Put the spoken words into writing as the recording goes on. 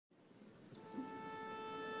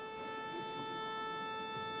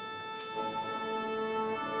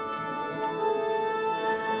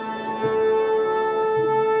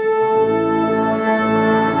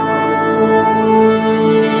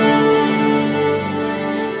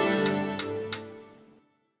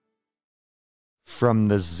From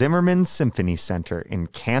the Zimmerman Symphony Center in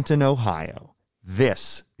Canton, Ohio,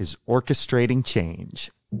 this is Orchestrating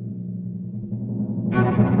Change.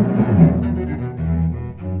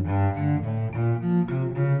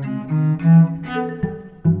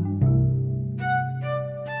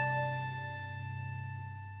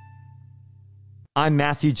 I'm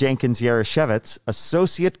Matthew Jenkins Yarashevitz,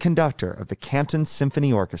 Associate Conductor of the Canton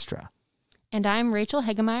Symphony Orchestra. And I'm Rachel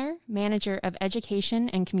Hegemeyer, Manager of Education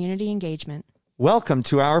and Community Engagement. Welcome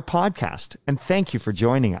to our podcast, and thank you for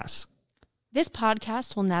joining us. This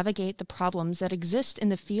podcast will navigate the problems that exist in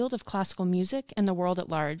the field of classical music and the world at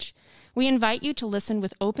large. We invite you to listen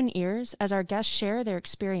with open ears as our guests share their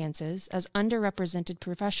experiences as underrepresented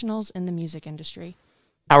professionals in the music industry.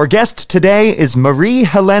 Our guest today is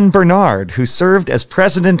Marie-Helene Bernard, who served as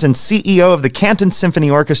President and CEO of the Canton Symphony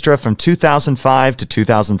Orchestra from 2005 to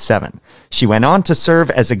 2007. She went on to serve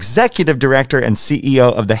as Executive Director and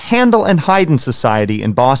CEO of the Handel and Haydn Society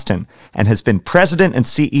in Boston, and has been President and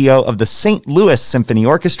CEO of the St. Louis Symphony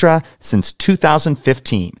Orchestra since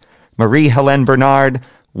 2015. Marie-Helene Bernard,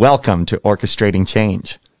 welcome to Orchestrating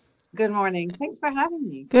Change. Good morning. Thanks for having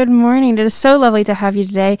me. Good morning. It is so lovely to have you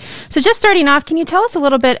today. So just starting off, can you tell us a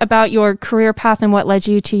little bit about your career path and what led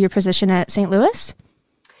you to your position at St. Louis?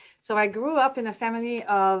 So I grew up in a family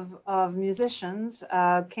of musicians,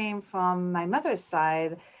 came from my mother's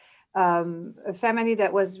side, a family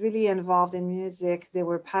that was really involved in music. They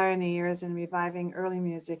were pioneers in reviving early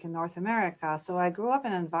music in North America. So I grew up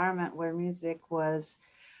in an environment where music was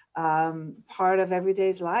part of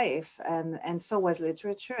everyday's life, and so was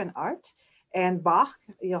literature and art. And Bach,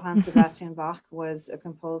 Johann Sebastian Bach, was a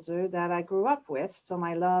composer that I grew up with. So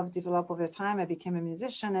my love developed over time. I became a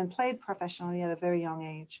musician and played professionally at a very young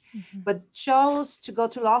age, but chose to go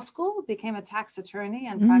to law school, became a tax attorney,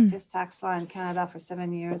 and practiced tax law in Canada for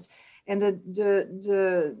 7 years. And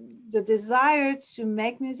the desire to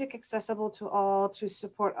make music accessible to all, to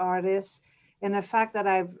support artists, and the fact that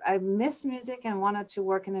I missed music and wanted to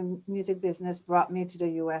work in a music business brought me to the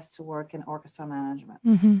U.S. to work in orchestra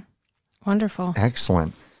management. Wonderful.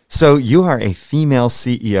 Excellent. So you are a female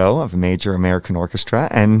CEO of a major American orchestra,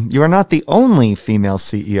 and you are not the only female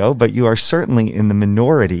CEO, but you are certainly in the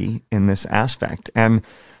minority in this aspect. And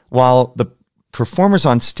while the performers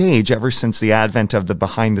on stage, ever since the advent of the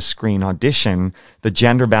behind-the-screen audition, the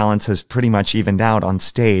gender balance has pretty much evened out on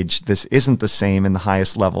stage. This isn't the same in the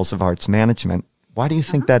highest levels of arts management. Why do you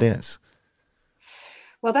think that is?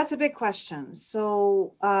 Well, that's a big question.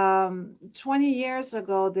 So 20 years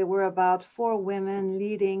ago, there were about 4 women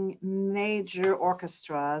leading major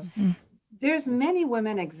orchestras. There's many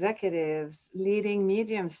women executives leading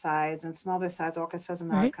medium-sized and smaller-sized orchestras in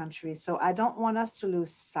our country. So I don't want us to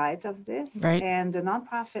lose sight of this. And the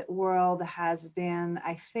nonprofit world has been,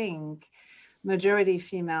 I think, majority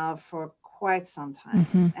female for quite some time.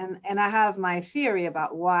 And I have my theory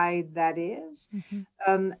about why that is.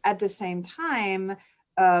 At the same time,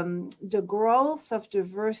 the growth of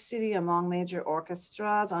diversity among major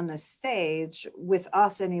orchestras on the stage, with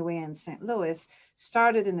us anyway in St. Louis,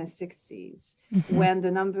 started in the 60s when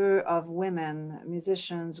the number of women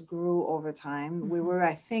musicians grew over time. We were,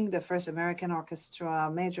 I think, the first American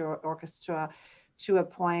orchestra, major orchestra, to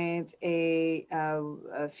appoint a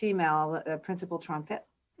female principal trumpet.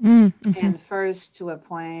 And first to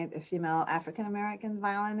appoint a female African-American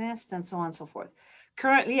violinist, and so on and so forth.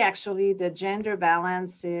 Currently, actually, the gender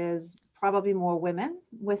balance is probably more women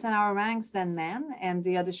within our ranks than men. And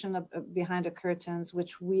the audition of Behind the Curtains,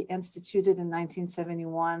 which we instituted in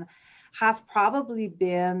 1971, have probably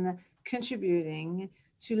been contributing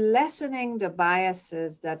to lessening the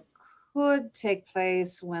biases that could take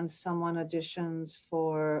place when someone auditions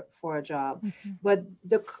for a job. But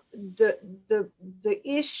the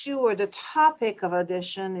issue or the topic of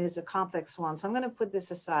audition is a complex one. So I'm going to put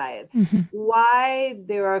this aside. Why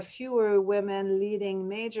there are fewer women leading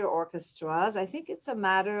major orchestras, I think it's a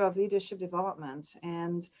matter of leadership development.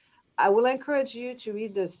 And I will encourage you to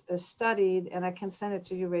read this study, and I can send it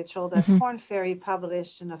to you, Rachel, that Korn Ferry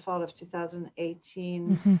published in the fall of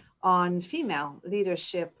 2018 on female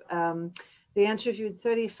leadership. They interviewed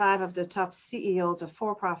 35 of the top CEOs of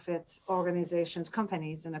for-profit organizations,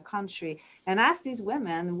 companies in the country, and asked these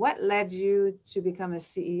women, what led you to become a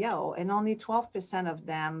CEO? And only 12% of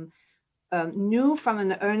them knew from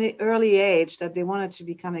an early age that they wanted to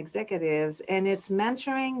become executives. And it's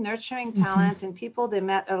mentoring, nurturing talent, and people they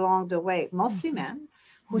met along the way, mostly men,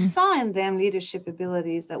 who saw in them leadership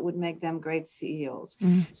abilities that would make them great CEOs.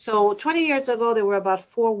 Mm. So 20 years ago, there were about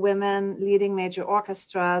 4 women leading major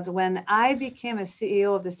orchestras. When I became a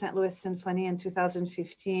CEO of the St. Louis Symphony in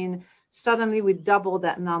 2015, suddenly we doubled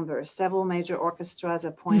that number. Several major orchestras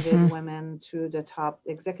appointed women to the top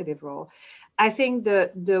executive role. I think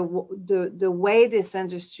the way this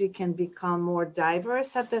industry can become more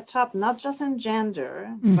diverse at the top, not just in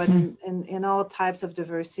gender, but in all types of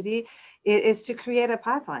diversity, is to create a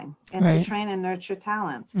pipeline and to train and nurture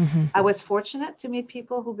talent. I was fortunate to meet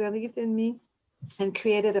people who believed in me and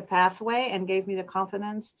created a pathway and gave me the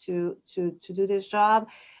confidence to do this job.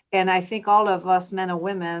 And I think all of us, men and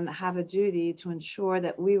women, have a duty to ensure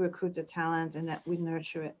that we recruit the talent and that we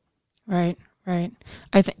nurture it. Right.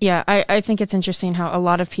 I think it's interesting how a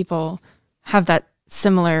lot of people have that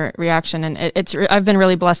similar reaction, and I've been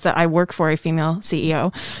really blessed that I work for a female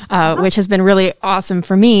CEO, which has been really awesome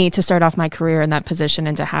for me to start off my career in that position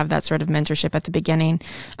and to have that sort of mentorship at the beginning.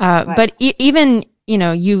 But even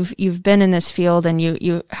you've been in this field and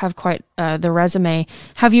you have quite the resume.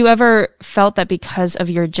 Have you ever felt that because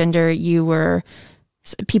of your gender,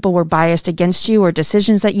 people were biased against you or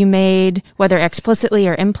decisions that you made, whether explicitly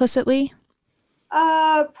or implicitly?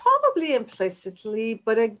 Probably implicitly,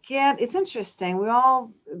 but again, it's interesting. We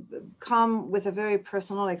all come with a very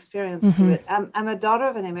personal experience to it. I'm a daughter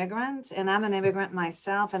of an immigrant, and I'm an immigrant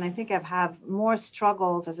myself, and I think I've had more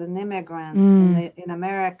struggles as an immigrant in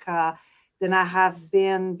America than I have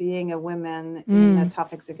been being a woman in a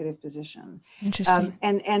top executive position. Interesting.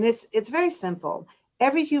 And it's very simple.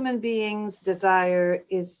 Every human being's desire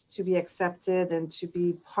is to be accepted and to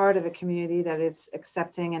be part of a community that is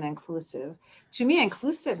accepting and inclusive. To me,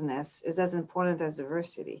 inclusiveness is as important as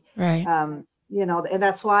diversity. Right. And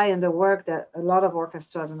that's why in the work that a lot of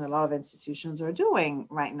orchestras and a lot of institutions are doing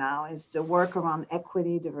right now is the work around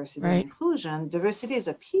equity, diversity, and inclusion. Diversity is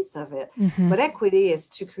a piece of it, but equity is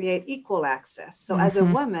to create equal access. So as a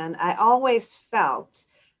woman, I always felt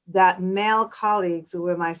that male colleagues who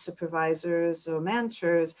were my supervisors or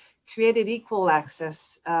mentors created equal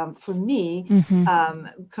access for me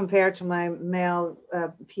compared to my male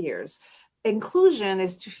peers. Inclusion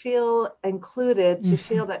is to feel included, to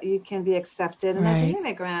feel that you can be accepted. And as an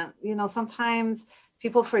immigrant, sometimes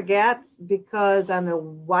people forget, because I'm a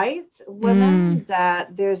white woman,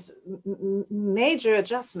 that there's major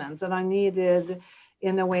adjustments that are needed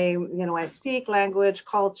in the way, I speak, language,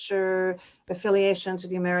 culture, affiliation to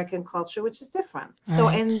the American culture, which is different. Right. So,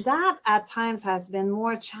 and that at times has been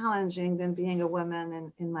more challenging than being a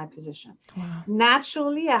woman in my position. Wow.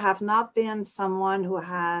 Naturally, I have not been someone who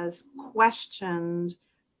has questioned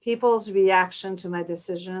people's reaction to my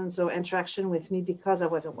decisions or interaction with me because I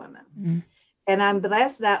was a woman. And I'm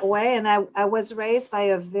blessed that way. And I was raised by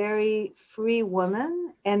a very free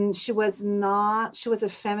woman, and she was a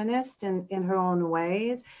feminist in her own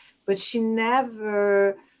ways, but she was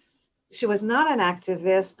not an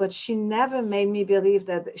activist, but she never made me believe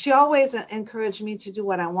that. She always encouraged me to do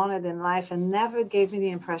what I wanted in life and never gave me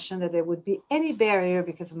the impression that there would be any barrier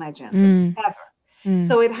because of my gender, ever.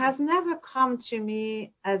 So it has never come to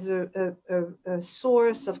me as a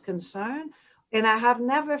source of concern. And I have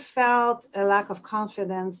never felt a lack of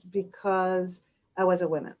confidence because I was a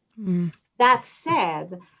woman. That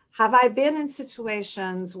said, have I been in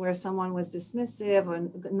situations where someone was dismissive or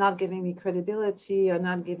not giving me credibility or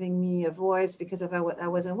not giving me a voice because I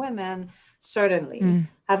was a woman? Certainly.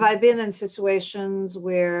 Have I been in situations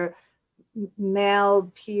where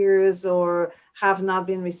male peers or have not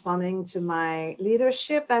been responding to my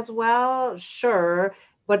leadership as well? Sure.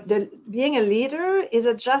 But being a leader is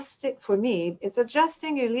adjusting, for me, it's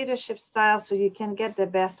adjusting your leadership style so you can get the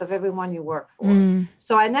best of everyone you work for.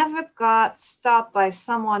 So I never got stopped by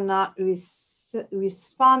someone not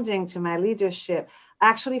responding to my leadership.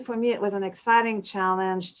 Actually, for me, it was an exciting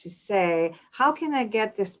challenge to say, how can I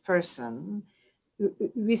get this person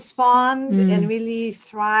respond and really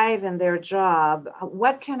thrive in their job?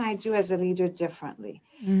 What can I do as a leader differently?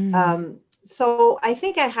 So I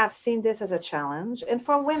think I have seen this as a challenge. And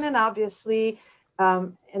for women, obviously,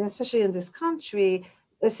 and especially in this country,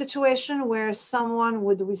 a situation where someone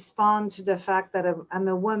would respond to the fact that I'm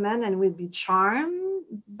a woman and would be charmed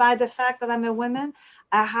by the fact that I'm a woman,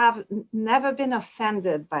 I have never been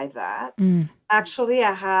offended by that. Actually,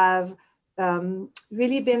 I have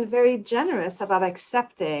really been very generous about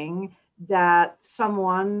accepting that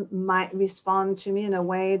someone might respond to me in a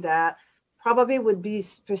way that probably would be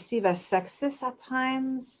perceived as sexist at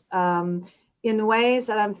times, in ways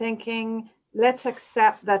that I'm thinking, let's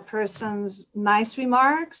accept that person's nice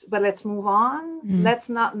remarks, but let's move on. Let's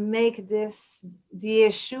not make this the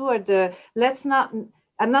issue, or let's not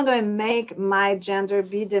I'm not going to make my gender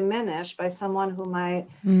be diminished by someone who might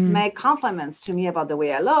make compliments to me about the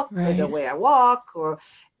way I look or the way I walk, or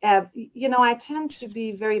I tend to be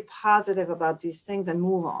very positive about these things and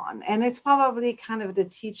move on. And it's probably kind of the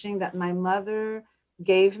teaching that my mother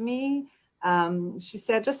gave me. She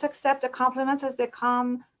said, just accept the compliments as they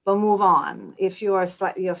come, but move on. If you are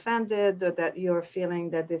slightly offended or that you're feeling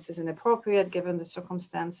that this is inappropriate given the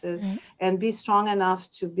circumstances, and be strong enough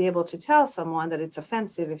to be able to tell someone that it's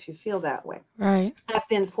offensive if you feel that way. Right. I've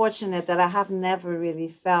been fortunate that I have never really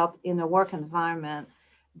felt in a work environment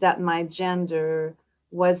that my gender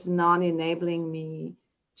was not enabling me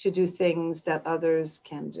to do things that others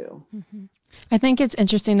can do. I think it's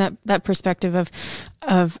interesting that perspective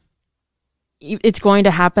of it's going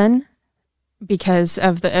to happen because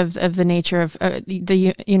of the nature of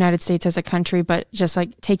the United States as a country, but just like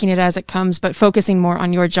taking it as it comes, but focusing more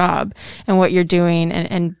on your job and what you're doing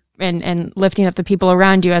and lifting up the people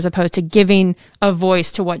around you, as opposed to giving a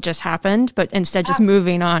voice to what just happened, but instead just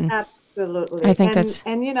moving on. Absolutely. I think that's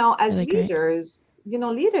as really leaders,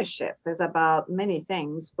 leadership is about many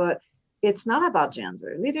things, but it's not about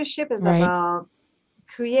gender. Leadership is about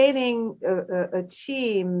creating a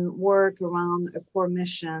team work around a core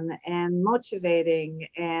mission and motivating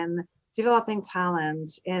and developing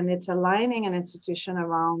talent. And it's aligning an institution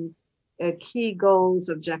around key goals,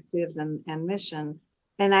 objectives, and mission.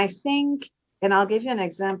 And I think, and I'll give you an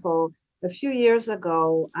example, a few years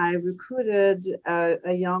ago, I recruited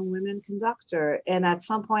a young women conductor. And at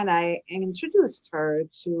some point, I introduced her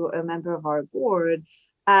to a member of our board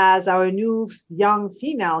as our new young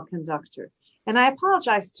female conductor. And I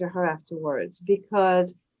apologized to her afterwards,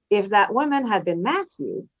 because if that woman had been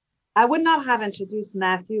Matthew, I would not have introduced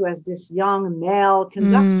Matthew as this young male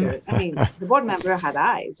conductor. I mean, the board member had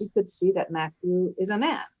eyes. He could see that Matthew is a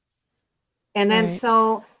man. And then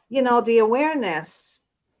so, the awareness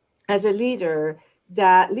as a leader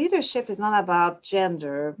that leadership is not about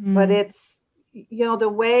gender, but it's, the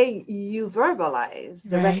way you verbalize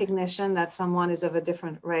the recognition that someone is of a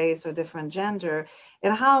different race or different gender.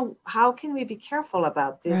 And how can we be careful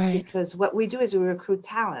about this? Because what we do is we recruit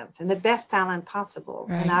talent, and the best talent possible.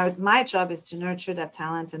 And my job is to nurture that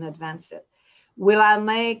talent and advance it. Will I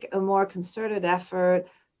make a more concerted effort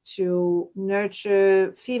to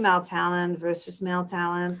nurture female talent versus male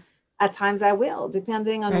talent? At times I will,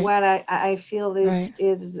 depending on what I feel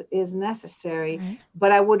is necessary.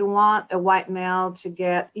 But I would want a white male to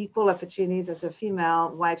get equal opportunities as a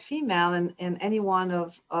white female, and anyone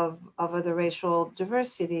of other racial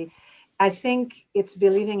diversity. I think it's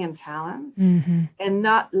believing in talent and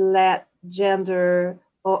not let gender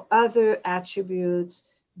or other attributes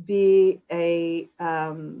be a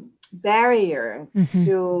barrier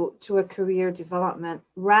to a career development,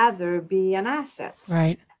 rather be an asset.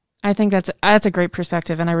 Right. I think that's a great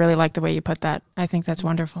perspective, and I really like the way you put that. I think that's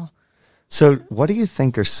wonderful. So what do you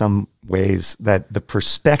think are some ways that the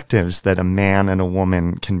perspectives that a man and a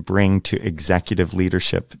woman can bring to executive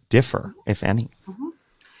leadership differ, if any?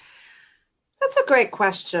 That's a great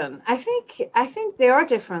question. I think there are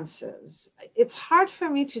differences. It's hard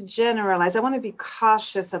for me to generalize. I want to be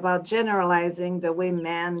cautious about generalizing the way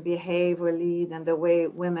men behave or lead and the way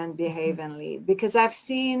women behave and lead, because I've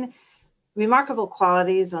seen remarkable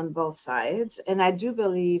qualities on both sides. And I do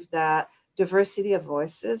believe that diversity of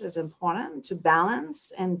voices is important to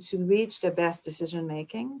balance and to reach the best decision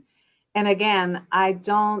making. And again, I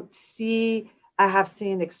have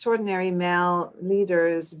seen extraordinary male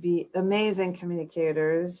leaders be amazing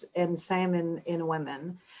communicators, and same in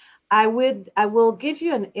women. I will give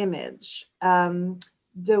you an image.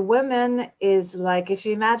 The women is like, if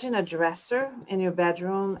you imagine a dresser in your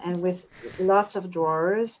bedroom and with lots of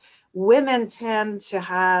drawers, women tend to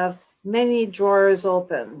have many drawers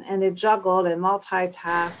open, and they juggle and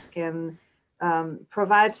multitask and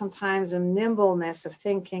provide sometimes a nimbleness of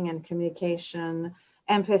thinking and communication,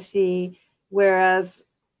 empathy, whereas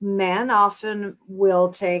men often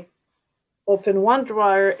will open one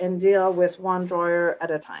drawer and deal with one drawer at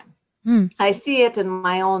a time. I see it in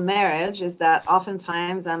my own marriage, is that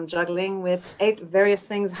oftentimes I'm juggling with 8 various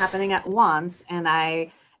things happening at once, and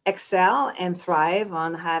I excel and thrive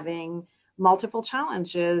on having multiple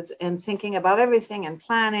challenges and thinking about everything and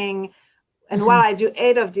planning. And while I do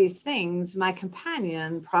 8 of these things, my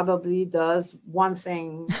companion probably does one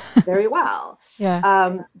thing very well.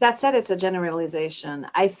 That said, it's a generalization.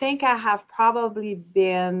 I think I have probably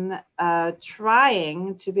been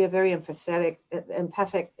trying to be a very empathic,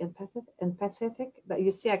 but you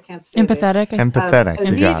see, I can't say empathetic. This. Empathetic. A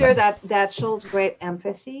leader that shows great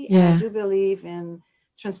empathy. And I do believe in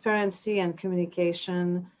transparency and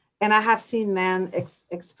communication And I have seen men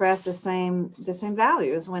express the same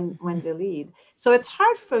values when they lead. So it's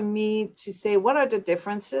hard for me to say what are the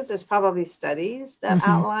differences. There's probably studies that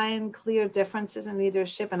outline clear differences in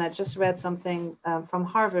leadership. And I just read something from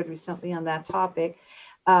Harvard recently on that topic.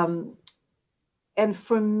 And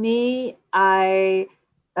for me, I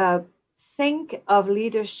think of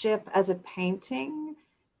leadership as a painting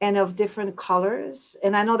and of different colors.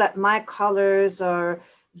 And I know that my colors are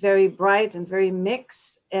very bright and very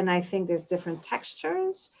mixed. And I think there's different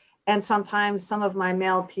textures. And sometimes some of my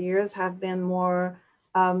male peers have been more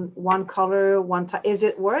one color, is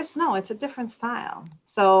it worse? No, it's a different style.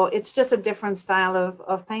 So it's just a different style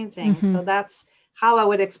of painting. So that's how I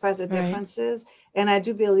would express the differences. And I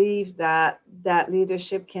do believe that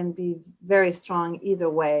leadership can be very strong either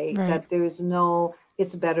way, that there's no,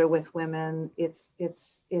 it's better with women. It's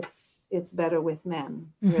better with men,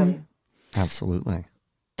 really. Absolutely.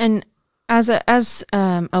 And as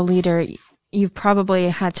a leader, you've probably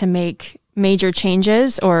had to make major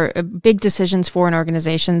changes or big decisions for an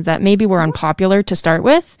organization that maybe were unpopular to start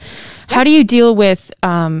with. How do you deal with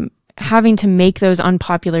having to make those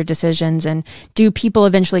unpopular decisions, and do people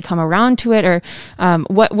eventually come around to it, or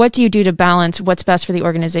what do you do to balance what's best for the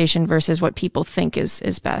organization versus what people think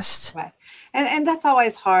is best? Right. And that's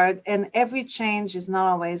always hard. And every change is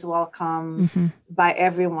not always welcome by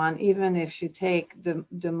everyone, even if you take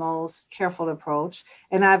the most careful approach.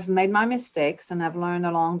 And I've made my mistakes and I've learned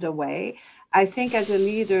along the way. I think as a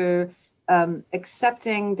leader,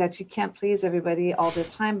 accepting that you can't please everybody all the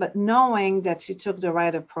time, but knowing that you took the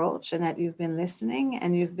right approach and that you've been listening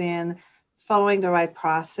and you've been following the right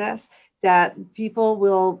process, that people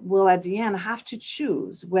will at the end have to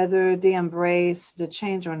choose whether they embrace the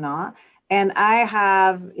change or not. And I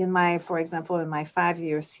have for example, in my 5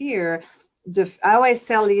 years here, I always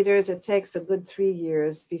tell leaders it takes a good 3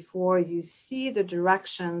 years before you see the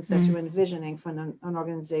directions that you're envisioning for an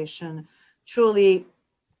organization truly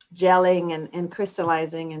gelling and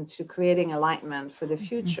crystallizing into creating alignment for the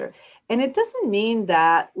future. And it doesn't mean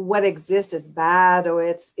that what exists is bad, or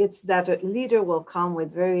it's that a leader will come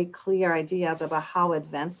with very clear ideas about how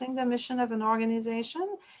advancing the mission of an organization.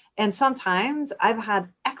 And sometimes I've had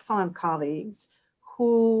excellent colleagues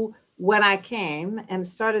who, when I came and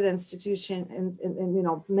started institution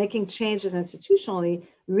and making changes institutionally,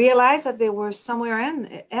 realized that they were somewhere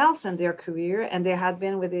else in their career, and they had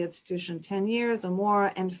been with the institution 10 years or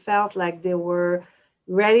more and felt like they were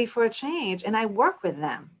ready for a change. And I work with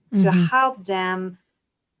them to help them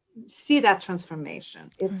see that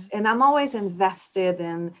transformation. And I'm always invested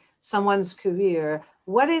in someone's career.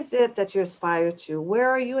 What is it that you aspire to? Where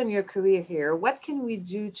are you in your career here? What can we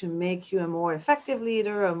do to make you a more effective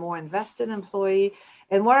leader, a more invested employee?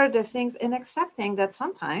 And what are the things, in accepting that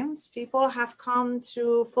sometimes people have come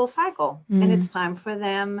to full cycle and it's time for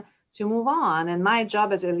them to move on. And my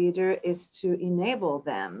job as a leader is to enable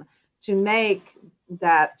them to make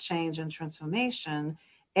that change and transformation.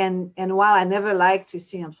 And while I never like to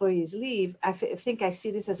see employees leave, I think I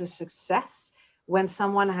see this as a success when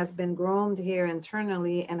someone has been groomed here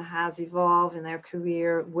internally and has evolved in their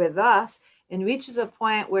career with us and reaches a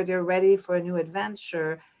point where they're ready for a new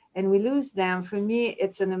adventure and we lose them. For me,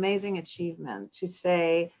 it's an amazing achievement to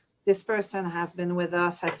say this person has been with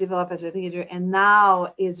us, has developed as a leader, and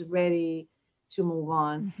now is ready to move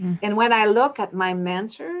on. And when I look at my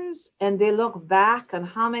mentors and they look back on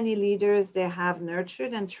how many leaders they have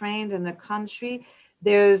nurtured and trained in the country,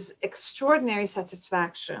 there's extraordinary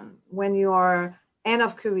satisfaction when you are end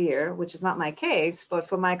of career, which is not my case, but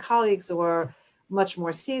for my colleagues who are much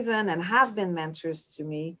more seasoned and have been mentors to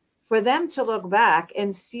me, for them to look back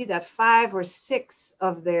and see that 5 or 6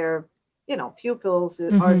 of their, pupils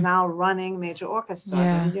are now running major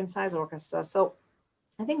orchestras or medium-sized orchestras. So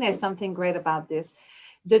I think there's something great about this.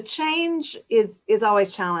 The change is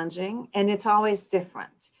always challenging and it's always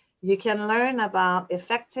different. You can learn about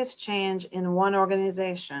effective change in one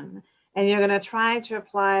organization, and you're going to try to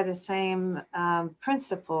apply the same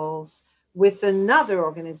principles with another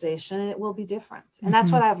organization, and it will be different. And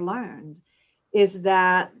that's what I've learned, is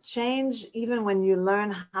that change, even when you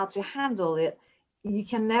learn how to handle it, you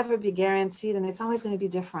can never be guaranteed, and it's always going to be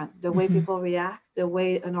different. The way people react, the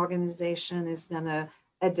way an organization is going to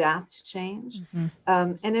adapt to change.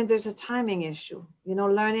 And then there's a timing issue,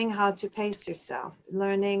 learning how to pace yourself,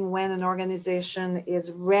 learning when an organization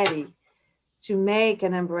is ready to make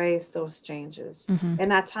and embrace those changes.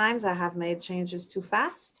 And at times I have made changes too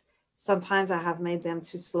fast. Sometimes I have made them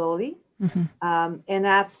too slowly. And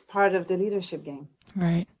that's part of the leadership game.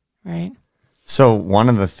 Right. So one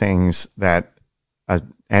of the things that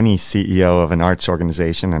any CEO of an arts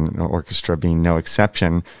organization, and an orchestra being no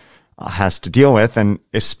exception, has to deal with, and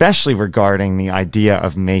especially regarding the idea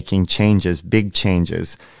of making changes, big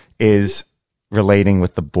changes, is relating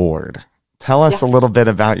with the board. Tell us a little bit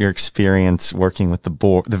about your experience working with the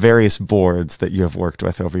board, the various boards that you have worked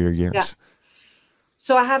with over your years. Yeah.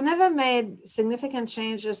 So I have never made significant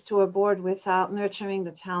changes to a board without nurturing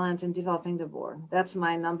the talent and developing the board. That's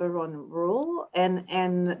my number one rule. And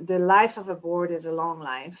the life of a board is a long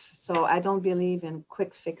life. So I don't believe in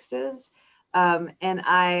quick fixes. And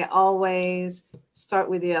I always start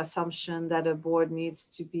with the assumption that a board needs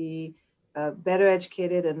to be better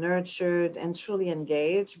educated and nurtured and truly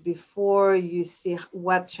engaged before you see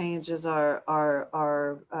what changes are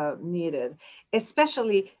needed.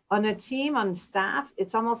 Especially on a team, on staff,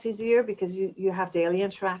 it's almost easier because you have daily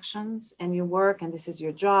interactions and you work, and this is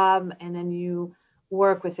your job, and then you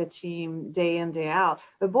work with a team day in, day out.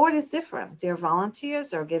 The board is different. They're volunteers,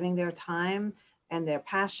 they're giving their time and their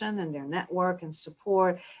passion and their network and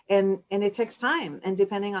support. And it takes time. And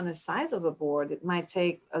depending on the size of a board, it might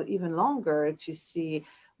take even longer to see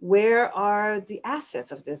where are the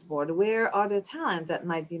assets of this board, where are the talent that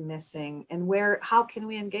might be missing, and how can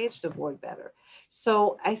we engage the board better?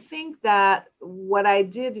 So I think that what I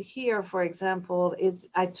did here, for example, is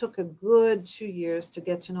I took a good 2 years to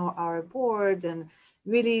get to know our board and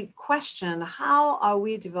really question, how are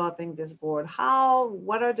we developing this board?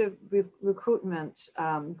 What are the recruitment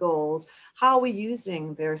goals? How are we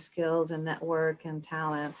using their skills and network and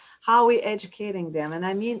talent? How are we educating them? And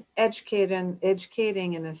I mean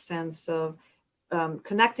educating in a sense of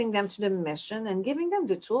connecting them to the mission and giving them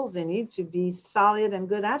the tools they need to be solid and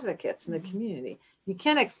good advocates in the community. You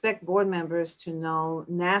can't expect board members to know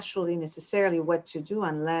naturally necessarily what to do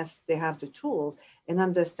unless they have the tools and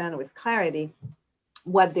understand with clarity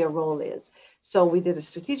what their role is. So we did a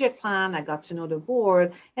strategic plan. I got to know the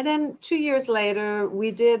board, and then 2 years later,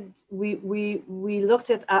 we looked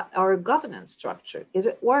at our governance structure. Is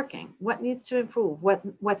it working? What needs to improve?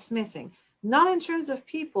 What's missing? Not in terms of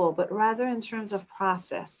people, but rather in terms of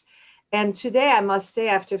process. And today, I must say,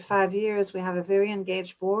 after 5 years, we have a very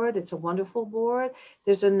engaged board. It's a wonderful board.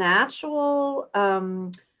 There's a natural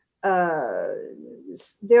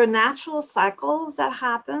there are natural cycles that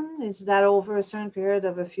happen. Is that over a certain period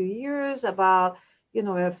of a few years, about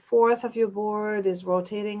a fourth of your board is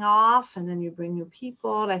rotating off, and then you bring new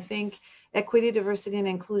people. I think equity, diversity, and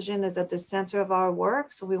inclusion is at the center of our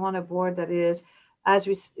work. So we want a board that is as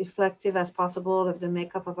reflective as possible of the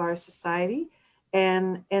makeup of our society.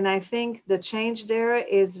 And I think the change there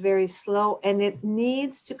is very slow, and it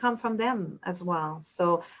needs to come from them as well.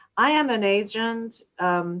 So I am an agent.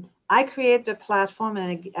 I create the platform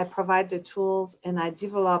and I provide the tools and I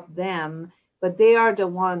develop them, but they are the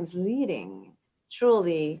ones leading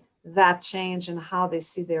truly that change and how they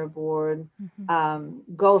see their board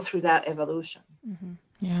go through that evolution. Mm-hmm.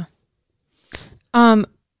 Yeah.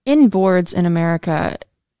 In boards in America,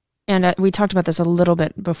 and we talked about this a little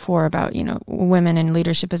bit before about, women in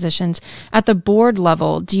leadership positions. At the board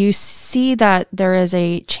level, do you see that there is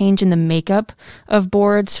a change in the makeup of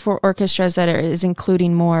boards for orchestras that is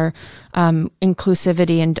including more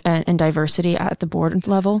inclusivity and diversity at the board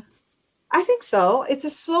level? I think so. It's a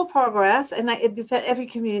slow progress, and every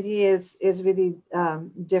community is really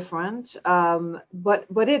different.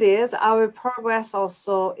 But it is. Our progress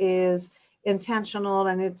also is intentional,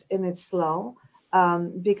 and it's slow.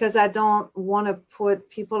 Because I don't want to put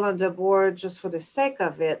people on the board just for the sake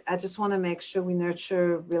of it. I just want to make sure we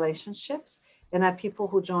nurture relationships, and that people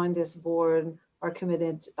who join this board are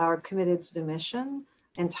committed to the mission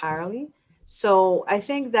entirely. So I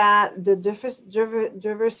think that the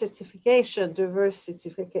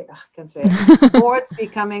boards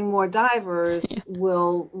becoming more diverse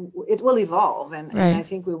will evolve, and I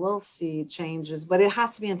think we will see changes, but it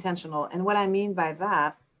has to be intentional. And what I mean by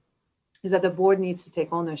that is that the board needs to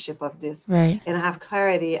take ownership of this and have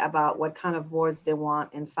clarity about what kind of boards they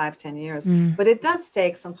want in 5-10 years. But it does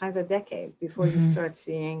take sometimes a decade before you start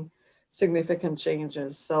seeing significant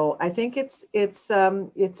changes. So I think it's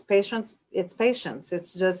patience.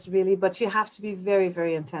 It's just really, but you have to be very,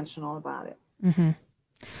 very intentional about it. Mm-hmm.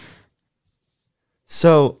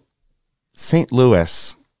 So St.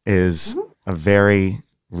 Louis is a very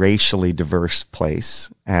racially diverse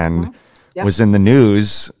place, and was in the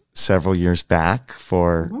news several years back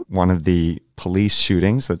for one of the police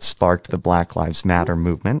shootings that sparked the Black Lives Matter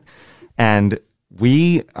movement. And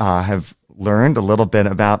we have learned a little bit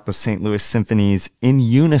about the St. Louis Symphony's In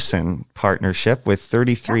Unison partnership with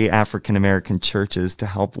 33 African-American churches to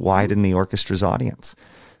help widen the orchestra's audience.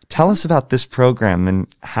 Tell us about this program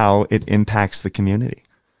and how it impacts the community.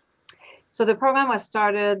 So the program was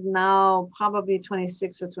started now probably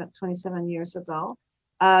 26 or 27 years ago.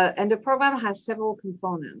 And the program has several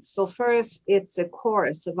components. So first, it's a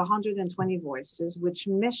chorus of 120 voices, which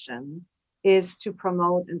mission is to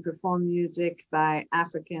promote and perform music by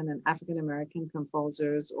African and African-American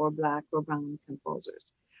composers or Black or Brown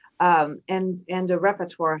composers. And the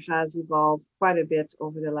repertoire has evolved quite a bit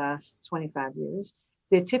over the last 25 years.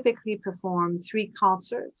 They typically perform 3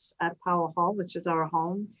 concerts at Powell Hall, which is our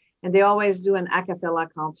home. And they always do an a cappella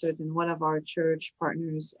concert in one of our church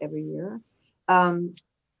partners every year.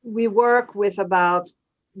 We work with about,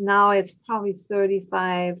 now it's probably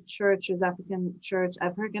 35 churches,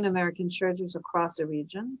 African American churches across the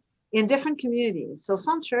region in different communities. So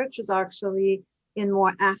some churches are actually in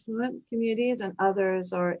more affluent communities and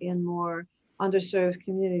others are in more underserved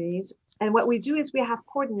communities. And what we do is we have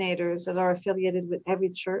coordinators that are affiliated with every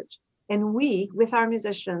church. And we, with our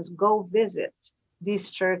musicians, go visit these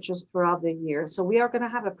churches throughout the year. So we are going to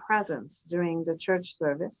have a presence during the church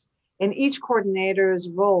service. And each coordinator's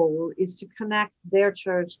role is to connect their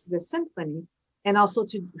church to the symphony and also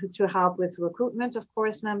to help with recruitment of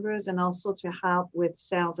chorus members and also to help with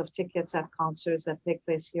sales of tickets at concerts that take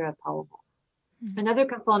place here at Powell Hall. Mm-hmm. Another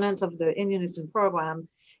component of the In Unison program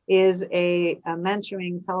is a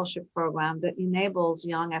mentoring fellowship program that enables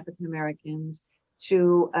young African Americans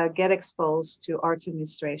to get exposed to arts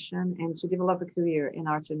administration and to develop a career in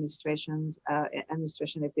arts administration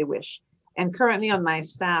if they wish. And currently on my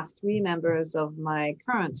staff, 3 members of my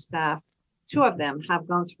current staff, 2 of them have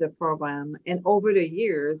gone through the program. And over the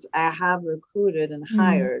years, I have recruited and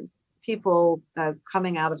hired people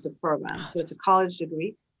coming out of the program. So it's a college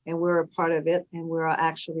degree and we're a part of it. And we're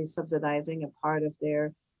actually subsidizing a part of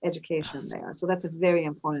their education there. So that's a very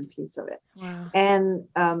important piece of it. Wow. And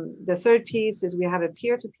the third piece is we have a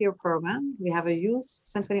peer-to-peer program. We have a youth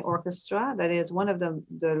symphony orchestra that is one of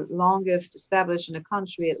the longest established in the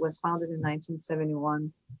country. It was founded in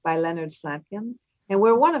 1971 by Leonard Slatkin. And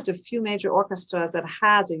we're one of the few major orchestras that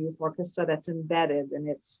has a youth orchestra that's embedded in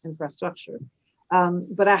its infrastructure.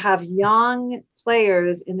 But I have young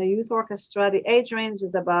players in the youth orchestra. The age range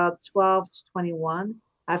is about 12 to 21.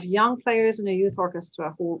 I have young players in the youth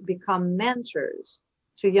orchestra who become mentors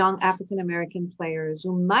to young African-American players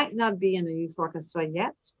who might not be in the youth orchestra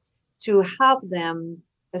yet, to help them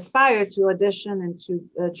aspire to audition and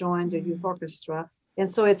to join the youth orchestra.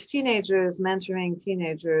 And so it's teenagers mentoring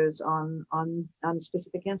teenagers on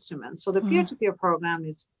specific instruments. So the peer-to-peer program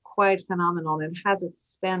is quite phenomenal and has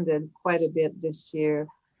expanded quite a bit this year.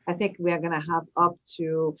 I think we are going to have up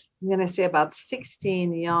to, I'm going to say about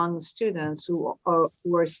 16 young students who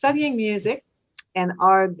are studying music and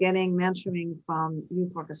are getting mentoring from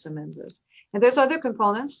youth orchestra members. And there's other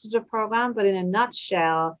components to the program, but in a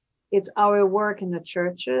nutshell, it's our work in the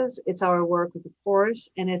churches, it's our work with the chorus,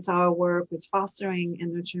 and it's our work with fostering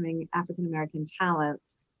and nurturing African-American talent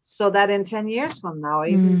so that in 10 years from now,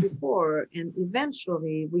 even before, and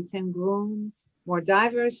eventually we can groom more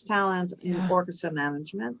diverse talent in orchestra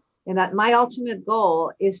management. And that my ultimate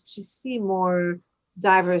goal is to see more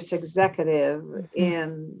diverse executive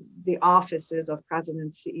in the offices of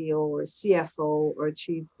president, CEO, or CFO, or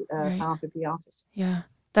chief philanthropy officer. Yeah.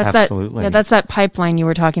 That's that pipeline you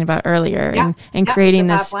were talking about earlier, and creating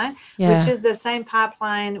this pipeline, which is the same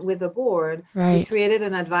pipeline with the board. Right. We created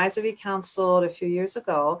an advisory council a few years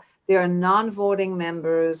ago. They are non-voting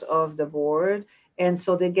members of the board. And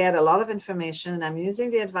so they get a lot of information. And I'm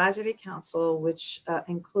using the advisory council, which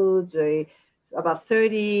includes about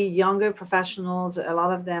 30 younger professionals, a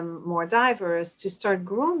lot of them more diverse, to start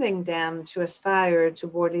grooming them to aspire to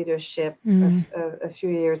board leadership a few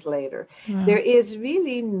years later. Wow. There is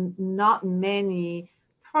really not many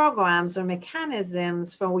programs or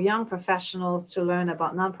mechanisms for young professionals to learn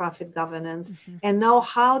about nonprofit governance and know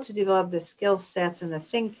how to develop the skill sets and the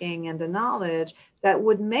thinking and the knowledge that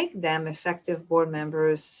would make them effective board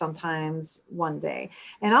members sometimes one day.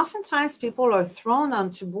 And oftentimes people are thrown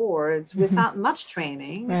onto boards without much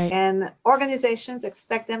training, and organizations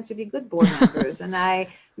expect them to be good board members. And I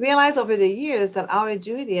realize over the years that our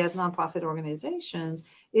duty as nonprofit organizations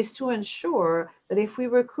is to ensure that if we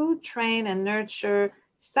recruit, train, and nurture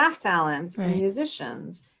staff talent and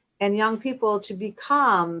musicians and young people to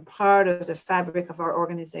become part of the fabric of our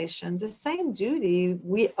organization, the same duty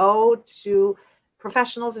we owe to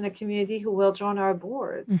professionals in the community who will join our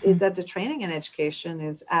boards is that the training and education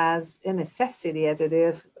is as a necessity as it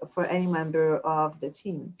is for any member of the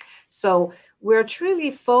team. So we're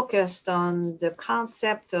truly focused on the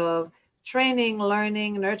concept of training,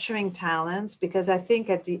 learning, nurturing talents, because I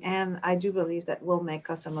think at the end, I do believe that will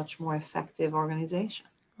make us a much more effective organization.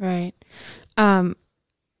 Right.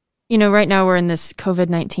 Right now we're in this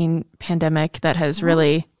COVID-19 pandemic that has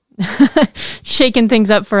really shaken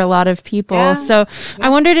things up for a lot of people. Yeah. So I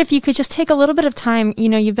wondered if you could just take a little bit of time,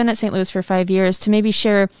 you've been at St. Louis for 5 years, to maybe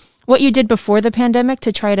share what you did before the pandemic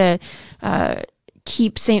to try to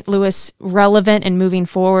keep St. Louis relevant and moving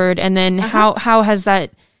forward. And then how has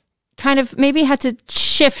that kind of maybe had to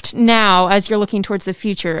shift now as you're looking towards the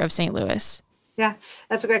future of St. Louis? Yeah,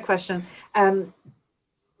 that's a great question.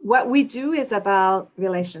 What we do is about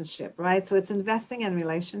relationship, right? So it's investing in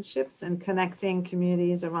relationships and connecting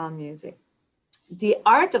communities around music. The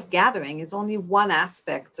art of gathering is only one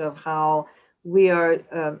aspect of how we are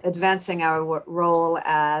advancing our role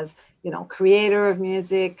as, creator of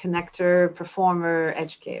music, connector, performer,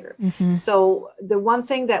 educator. So the one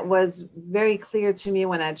thing that was very clear to me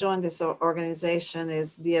when I joined this organization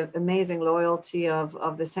is the amazing loyalty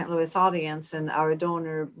of the St. Louis audience and our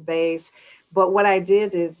donor base. But what I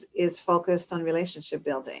did is focused on relationship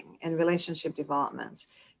building and relationship development,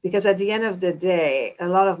 because at the end of the day, a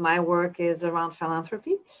lot of my work is around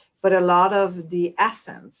philanthropy, but a lot of the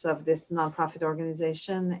essence of this nonprofit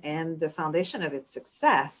organization and the foundation of its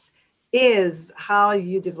success is how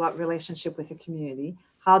you develop relationship with the community.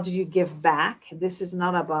 How do you give back? This is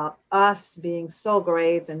not about us being so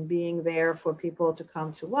great and being there for people to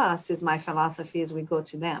come to us. Is my philosophy is we go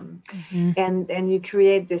to them. And you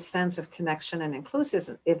create this sense of connection and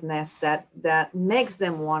inclusiveness that makes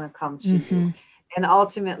them want to come to you. And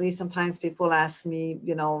ultimately, sometimes people ask me,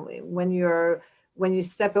 when you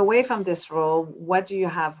step away from this role, what do you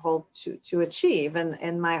have hope to achieve?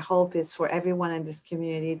 And my hope is for everyone in this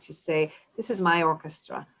community to say, this is my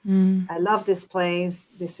orchestra. I love this place.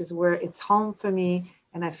 This is where it's home for me.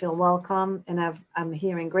 And I feel welcome. And I'm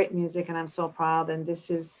hearing great music and I'm so proud. And this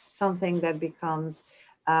is something that becomes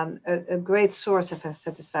a great source of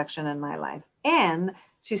satisfaction in my life. And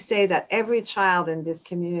to say that every child in this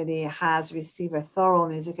community has received a thorough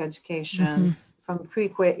music education from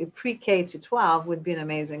pre-K to 12 would be an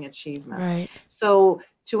amazing achievement. Right. So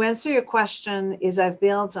to answer your question is I've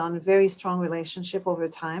built on a very strong relationship over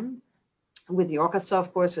time with the orchestra,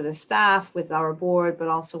 of course, with the staff, with our board, but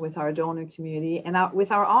also with our donor community and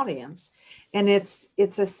with our audience. And it's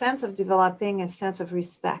a sense of developing a sense of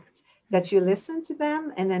respect, that you listen to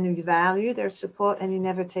them and then you value their support and you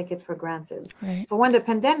never take it for granted. Right. But when the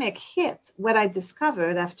pandemic hit, what I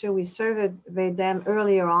discovered after we surveyed them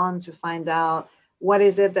earlier on to find out what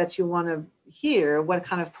is it that you want to hear, what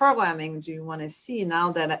kind of programming do you want to see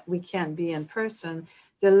now that we can't be in person,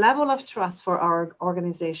 the level of trust for our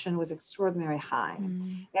organization was extraordinarily high.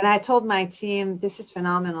 And I told my team, this is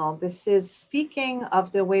phenomenal. This is speaking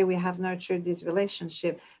of the way we have nurtured this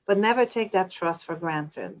relationship, but never take that trust for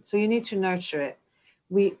granted. So you need to nurture it.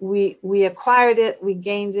 We acquired it, we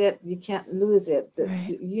gained it, you can't lose it.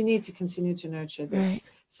 Right. You need to continue to nurture this. Right.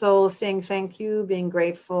 So saying thank you, being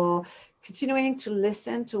grateful, continuing to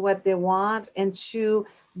listen to what they want and to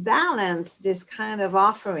balance this kind of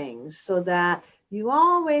offerings so that you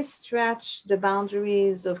always stretch the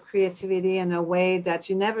boundaries of creativity in a way that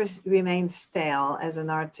you never remain stale as an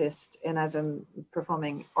artist and as a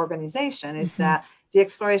performing organization, is that the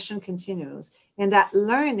exploration continues. And that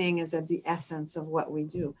learning is at the essence of what we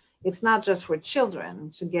do. It's not just for children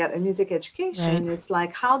to get a music education. Right. It's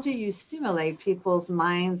like, how do you stimulate people's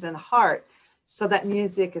minds and heart so that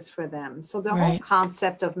music is for them? So the whole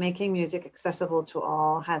concept of making music accessible to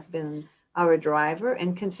all has been our driver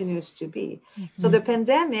and continues to be. So the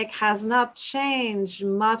pandemic has not changed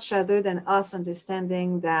much other than us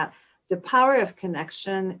understanding that the power of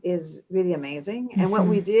connection is really amazing. And what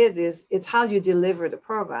we did is it's how you deliver the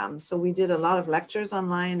program. So we did a lot of lectures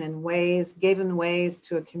online and given ways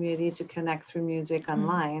to a community to connect through music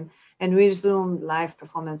online, and resumed live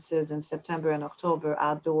performances in September and October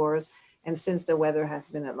outdoors. And since the weather has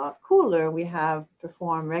been a lot cooler, we have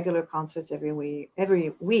performed regular concerts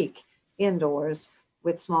every week indoors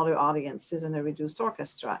with smaller audiences and a reduced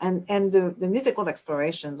orchestra. And the musical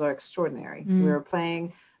explorations are extraordinary. We're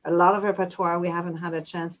playing a lot of repertoire we haven't had a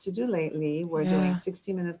chance to do lately. We're doing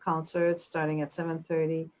 60-minute concerts starting at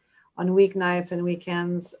 7:30 on weeknights and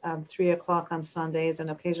weekends, 3 o'clock on Sundays, and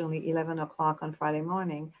occasionally 11 o'clock on Friday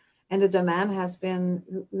morning. And the demand has been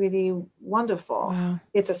really wonderful. Wow.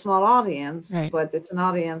 It's a small audience, but it's an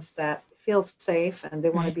audience that feels safe and they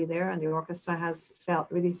want to be there. And the orchestra has felt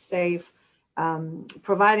really safe,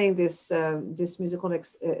 providing this musical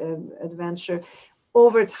adventure.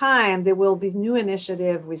 Over time, there will be new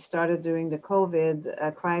initiative we started during the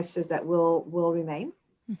COVID crisis that will remain.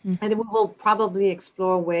 And we will probably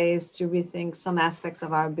explore ways to rethink some aspects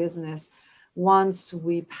of our business once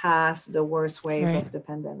we pass the worst wave of the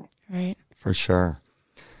pandemic. Right. For sure.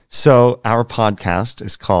 So our podcast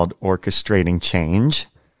is called Orchestrating Change.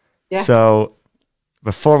 Yeah. So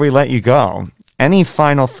Before we let you go, any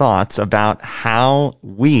final thoughts about how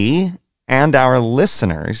we and our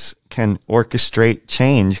listeners can orchestrate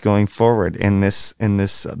change going forward in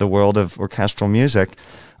the world of orchestral music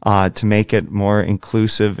to make it more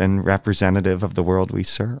inclusive and representative of the world we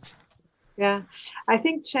serve? Yeah, I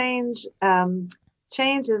think change is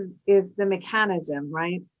the mechanism,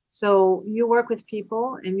 right? So you work with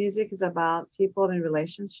people, and music is about people and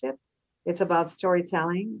relationship. It's about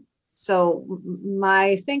storytelling. So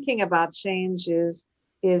my thinking about change is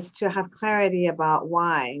to have clarity about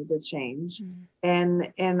why the change,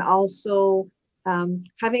 and also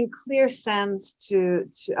having clear sense to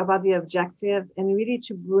about the objectives, and really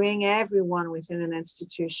to bring everyone within an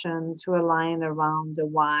institution to align around the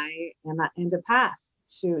why and the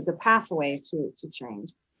pathway to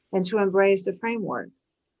change, and to embrace the framework.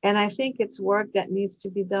 And I think it's work that needs to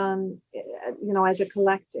be done, as a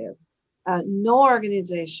collective. No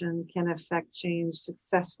organization can affect change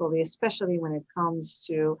successfully, especially when it comes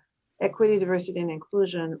to equity, diversity, and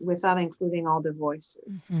inclusion, without including all the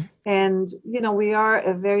voices. And, we are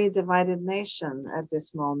a very divided nation at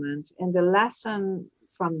this moment. And the lesson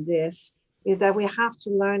from this is that we have to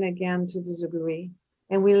learn again to disagree.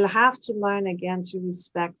 And we'll have to learn again to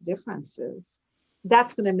respect differences.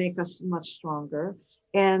 That's going to make us much stronger.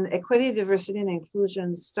 And equity, diversity, and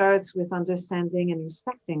inclusion starts with understanding and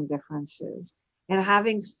respecting differences, and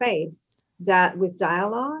having faith that with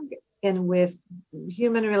dialogue and with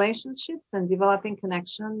human relationships and developing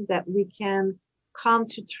connection, that we can come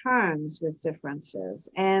to terms with differences.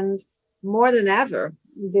 And more than ever,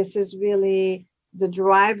 this is really the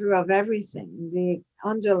driver of everything, the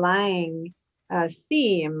underlying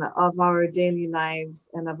theme of our daily lives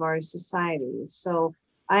and of our societies. So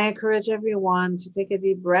I encourage everyone to take a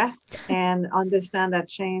deep breath and understand that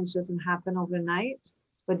change doesn't happen overnight,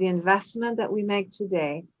 but the investment that we make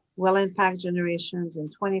today will impact generations in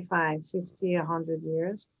 25, 50, 100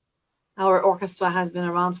 years. Our orchestra has been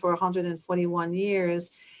around for 141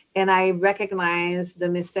 years, and I recognize the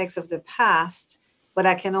mistakes of the past, but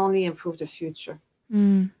I can only improve the future.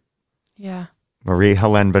 Yeah.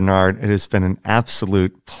 Marie-Helene Bernard, it has been an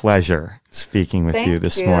absolute pleasure speaking with you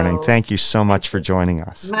this morning. Thank you so much for joining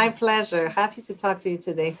us. My pleasure. Happy to talk to you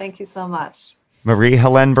today. Thank you so much.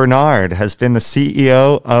 Marie-Helene Bernard has been the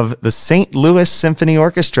CEO of the St. Louis Symphony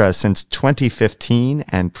Orchestra since 2015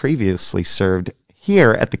 and previously served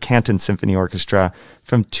here at the Canton Symphony Orchestra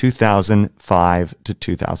from 2005 to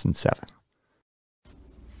 2007.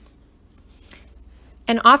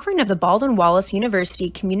 An offering of the Baldwin Wallace University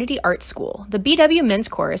Community Arts School, the BW Men's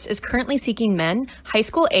Chorus is currently seeking men, high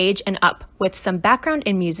school age and up, with some background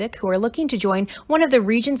in music who are looking to join one of the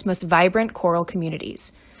region's most vibrant choral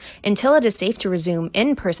communities. Until it is safe to resume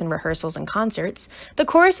in-person rehearsals and concerts, the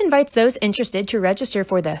chorus invites those interested to register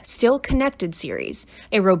for the Still Connected series,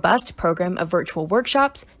 a robust program of virtual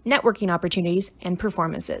workshops, networking opportunities, and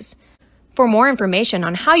performances. For more information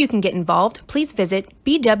on how you can get involved, please visit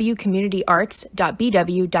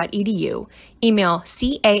bwcommunityarts.bw.edu, email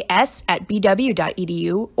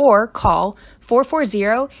cas@bw.edu, or call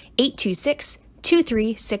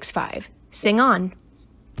 440-826-2365. Sing on.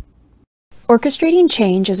 Orchestrating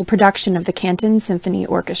Change is a production of the Canton Symphony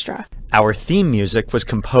Orchestra. Our theme music was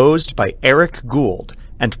composed by Eric Gould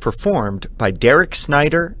and performed by Derek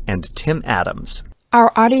Snyder and Tim Adams.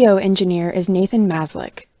 Our audio engineer is Nathan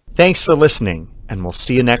Maslick. Thanks for listening, and we'll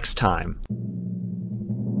see you next time.